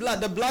same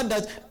blood. The blood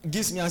that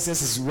gives me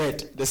access is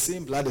red. The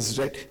same blood is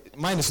red.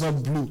 Mine is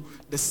not blue.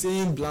 The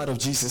same blood of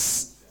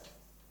Jesus.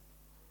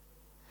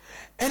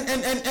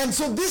 And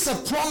so this is a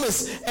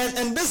promise,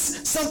 and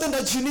this is something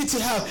that you need to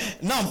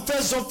have. Now, 1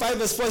 John 5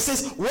 verse 4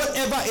 says,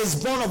 whatever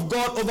is born of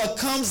God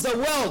overcomes the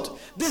world.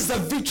 This is the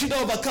victory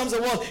that overcomes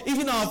the world,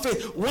 even our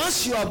faith.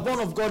 Once you are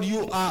born of God,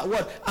 you are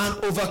what? An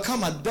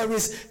overcomer. There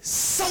is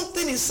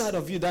something inside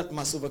of you that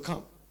must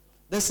overcome.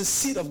 There's a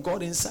seed of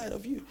God inside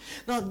of you.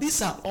 Now,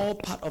 these are all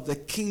part of the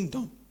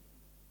kingdom.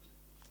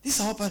 These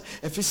are all part.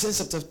 Ephesians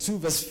chapter 2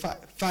 verse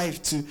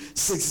 5 to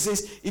 6. It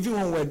says, even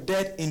when we're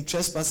dead in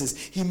trespasses,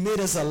 he made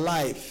us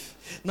alive.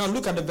 Now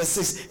look at the verse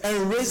 6.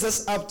 And raised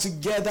us up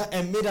together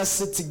and made us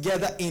sit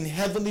together in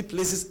heavenly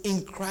places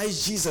in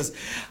Christ Jesus.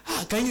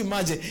 Can you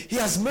imagine? He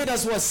has made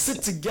us what?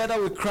 Sit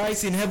together with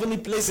Christ in heavenly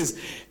places.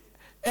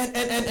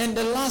 And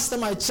the last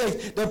time I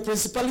checked, the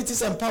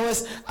principalities and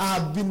powers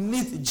are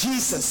beneath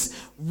Jesus,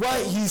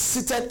 while he's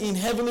seated in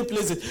heavenly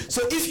places.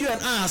 So if you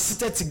and I are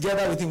seated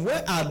together with him,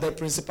 where are the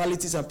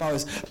principalities and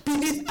powers?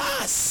 Beneath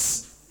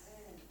us.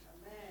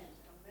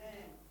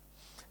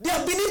 They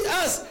are beneath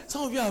us.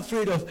 Some of you are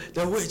afraid of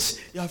the witch.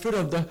 You're afraid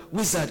of the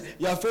wizard.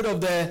 You're afraid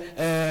of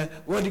the,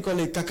 what do you call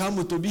it,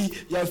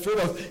 kakamutobi. You're afraid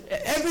of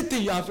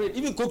everything. You're afraid.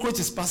 Even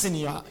cockroaches passing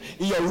in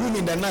your room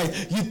in the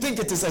night. You think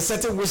it is a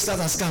certain witch that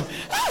has come.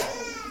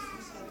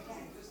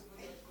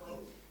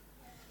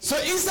 So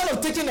instead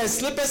of taking the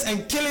slippers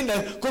and killing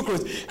the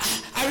cockroach,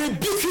 I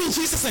rebuke you in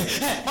Jesus' name.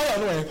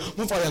 Hey,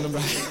 move for your number.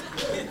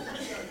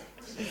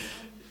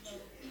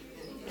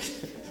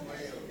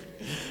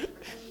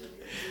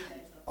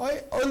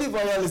 Olive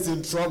oil is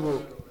in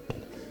trouble.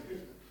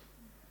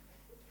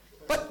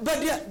 But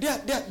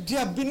they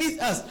are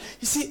beneath us.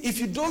 You see, if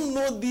you don't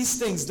know these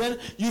things, then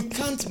you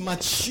can't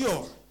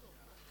mature.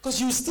 Because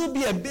you will still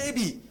be a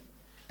baby.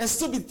 And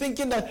still be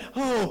thinking that,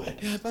 oh,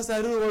 yeah, Pastor,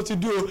 I don't know what to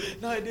do.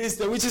 Nowadays,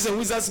 the witches and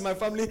wizards in my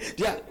family,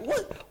 they are,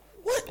 what?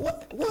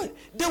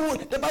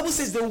 The Bible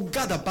says they will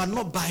gather, but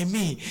not by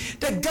me.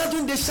 The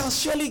gathering, they shall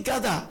surely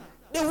gather.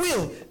 They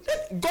will.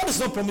 God is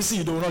not promising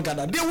you they will not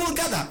gather. They will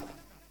gather.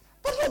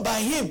 But not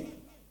by him.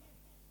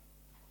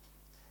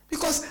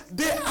 Because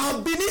they are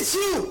beneath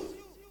you.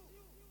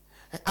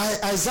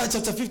 Isaiah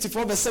chapter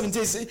 54 verse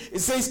 17, it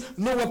says,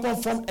 no weapon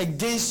formed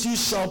against you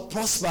shall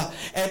prosper,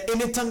 and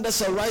any tongue that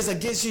shall rise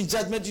against you in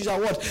judgment you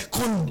shall what?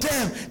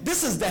 Condemn.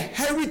 This is the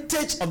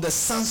heritage of the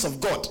sons of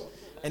God,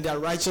 and their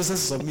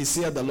righteousness is of me,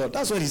 saith the Lord.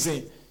 That's what he's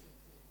saying.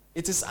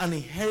 It is an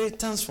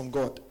inheritance from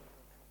God.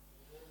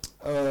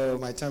 Oh,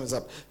 my time is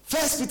up.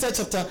 1 Peter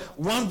chapter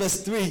 1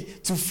 verse 3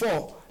 to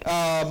 4.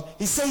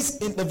 He says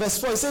in the verse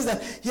 4, he says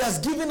that he has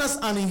given us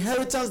an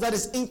inheritance that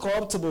is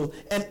incorruptible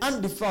and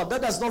undefiled,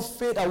 that does not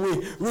fade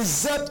away,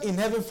 reserved in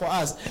heaven for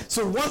us.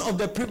 So one of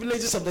the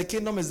privileges of the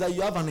kingdom is that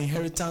you have an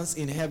inheritance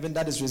in heaven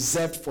that is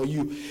reserved for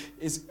you.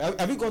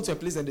 Have you gone to a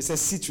place and they say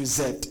seat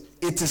reserved?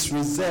 It is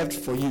reserved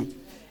for you.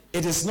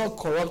 It is not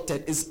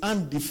corrupted. It's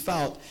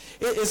undefiled.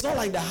 It's not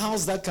like the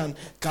house that can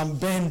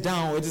burn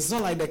down. It is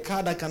not like the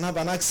car that can have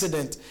an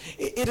accident.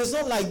 It is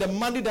not like the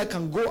money that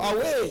can go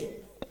away.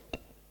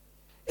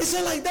 It's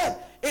not like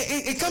that.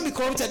 It can't be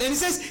corrupted. And he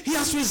says he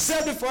has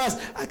reserved it for us.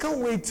 I can't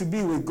wait to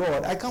be with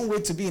God. I can't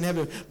wait to be in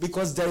heaven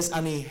because there is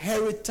an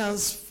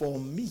inheritance for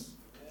me.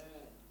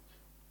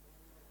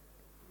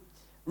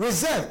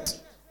 Reserved.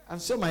 I'm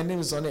sure my name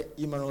is on it.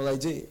 Emmanuel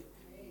J.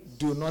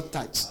 Do not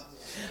touch.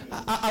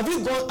 Have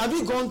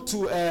you gone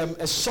to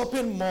a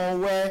shopping mall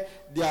where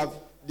they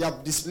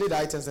have displayed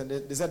items and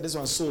they said this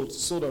one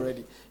sold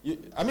already?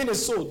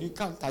 It's sold. You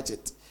can't touch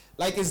it.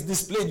 Like it's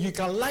displayed. You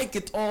can like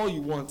it all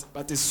you want,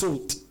 but it's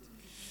sold.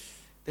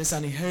 There's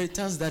an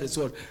inheritance that is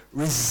what?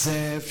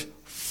 Reserved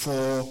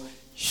for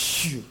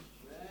you.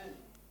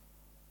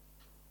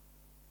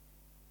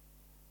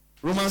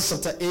 Romans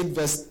chapter 8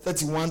 verse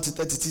 31 to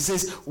 32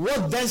 says,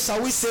 what then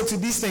shall we say to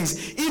these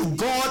things? If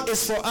God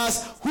is for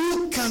us,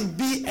 who can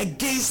be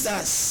against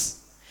us?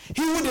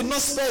 He who did not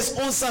spare his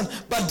own son,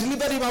 but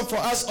delivered him up for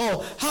us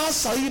all, how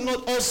shall he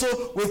not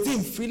also with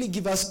him freely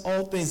give us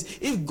all things?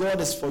 If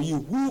God is for you,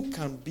 who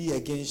can be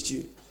against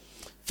you?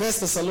 1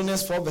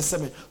 Thessalonians 4 verse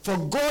 7. For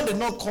God did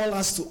not call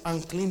us to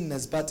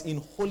uncleanness, but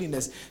in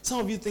holiness. Some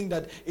of you think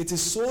that it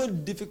is so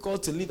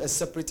difficult to live a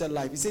separated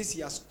life. He says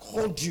he has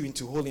called you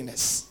into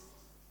holiness.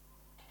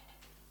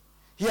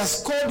 He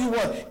has called you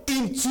what?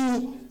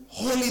 Into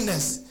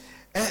holiness.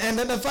 And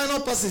then the final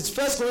passage,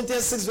 1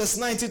 Corinthians 6 verse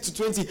 19 to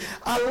 20.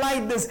 I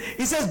like this.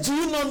 He says, do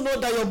you not know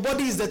that your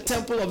body is the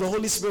temple of the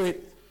Holy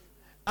Spirit?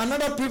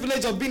 Another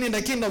privilege of being in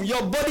the kingdom.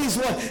 Your body is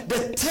what?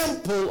 The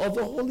temple of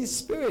the Holy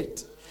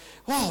Spirit.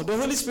 Wow, the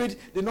Holy Spirit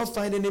did not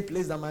find any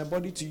place than my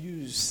body to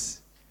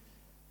use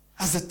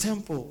as a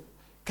temple.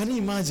 Can you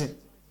imagine?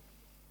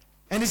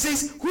 And he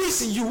says, who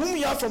is in you, whom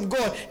you are from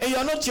God, and you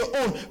are not your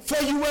own, for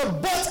you were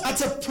bought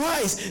at a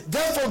price.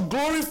 Therefore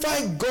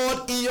glorify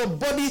God in your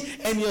body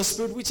and your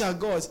spirit, which are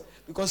God's,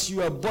 because you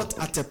were bought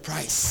at a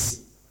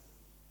price.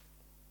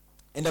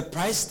 And the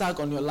price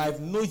tag on your life,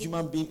 no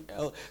human being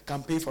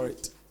can pay for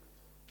it.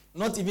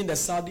 Not even the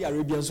Saudi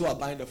Arabians who are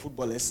buying the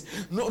footballers.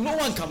 No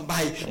one can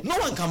buy. No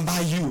one can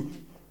buy you.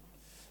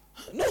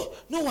 No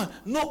one.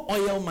 No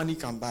oil money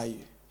can buy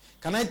you.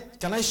 Can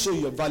I show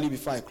you your value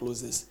before I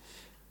close this?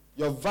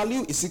 Your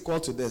value is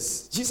equal to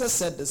this. Jesus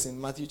said this in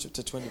Matthew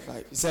chapter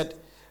 25. He said,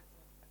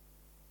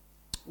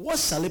 what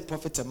shall it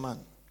profit a man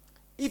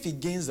if he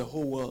gains the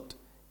whole world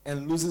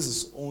and loses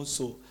his own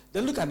soul?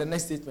 Then look at the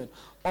next statement.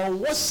 Or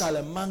what shall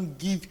a man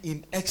give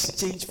in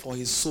exchange for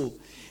his soul?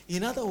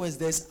 In other words,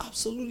 there's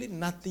absolutely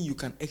nothing you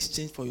can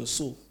exchange for your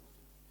soul.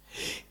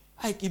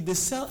 Like if they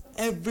sell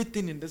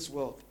everything in this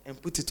world and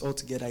put it all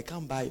together, I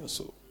can't buy your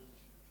soul.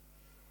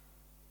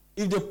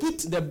 If they put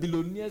the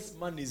billionaires'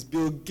 monies,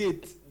 Bill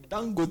Gates,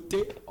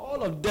 Dangote,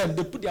 all of them,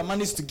 they put their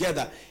monies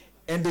together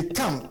and they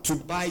come to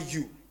buy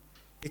you,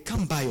 they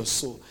can't buy your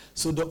soul.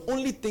 So the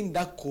only thing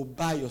that could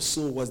buy your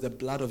soul was the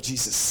blood of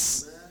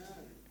Jesus.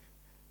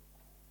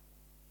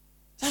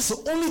 That's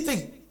the only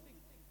thing.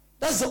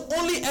 That's the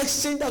only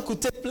exchange that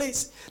could take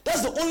place.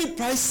 That's the only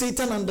price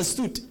Satan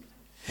understood.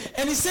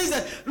 And he says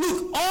that,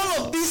 look,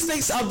 all of these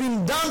things have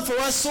been done for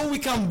us so we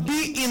can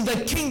be in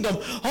the kingdom.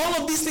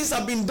 All of these things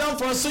have been done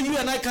for us so you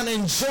and I can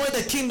enjoy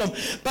the kingdom.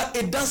 But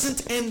it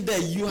doesn't end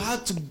there. You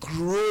have to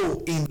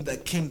grow in the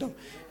kingdom.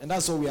 And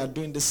that's what we are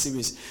doing this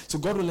series. So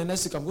God willing,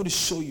 next week I'm going to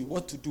show you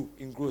what to do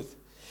in growth.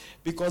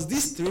 Because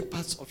these three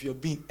parts of your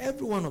being,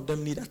 every one of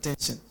them need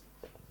attention.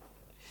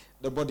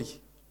 The body,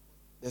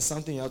 there's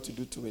something you have to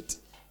do to it.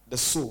 The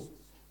soul,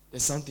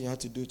 there's something you have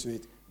to do to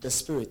it. The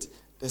spirit,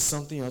 there's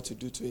something you have to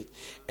do to it.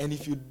 And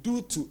if you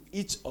do to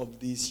each of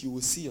these, you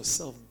will see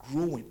yourself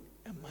growing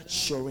and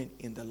maturing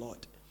in the Lord.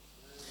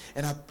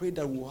 And I pray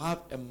that we'll have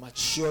a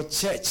mature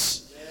church.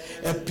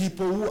 And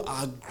people who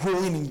are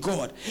growing in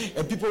God.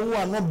 And people who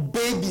are not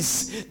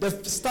babies. The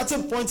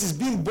starting point is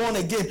being born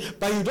again.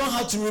 But you don't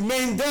have to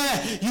remain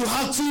there. You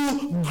have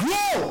to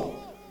grow.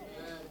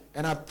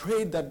 And I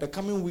pray that the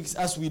coming weeks,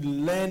 as we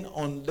learn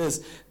on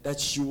this,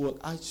 that you will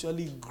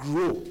actually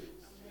grow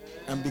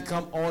and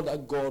become all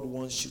that God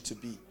wants you to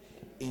be.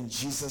 In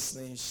Jesus'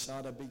 name,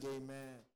 shout a big amen.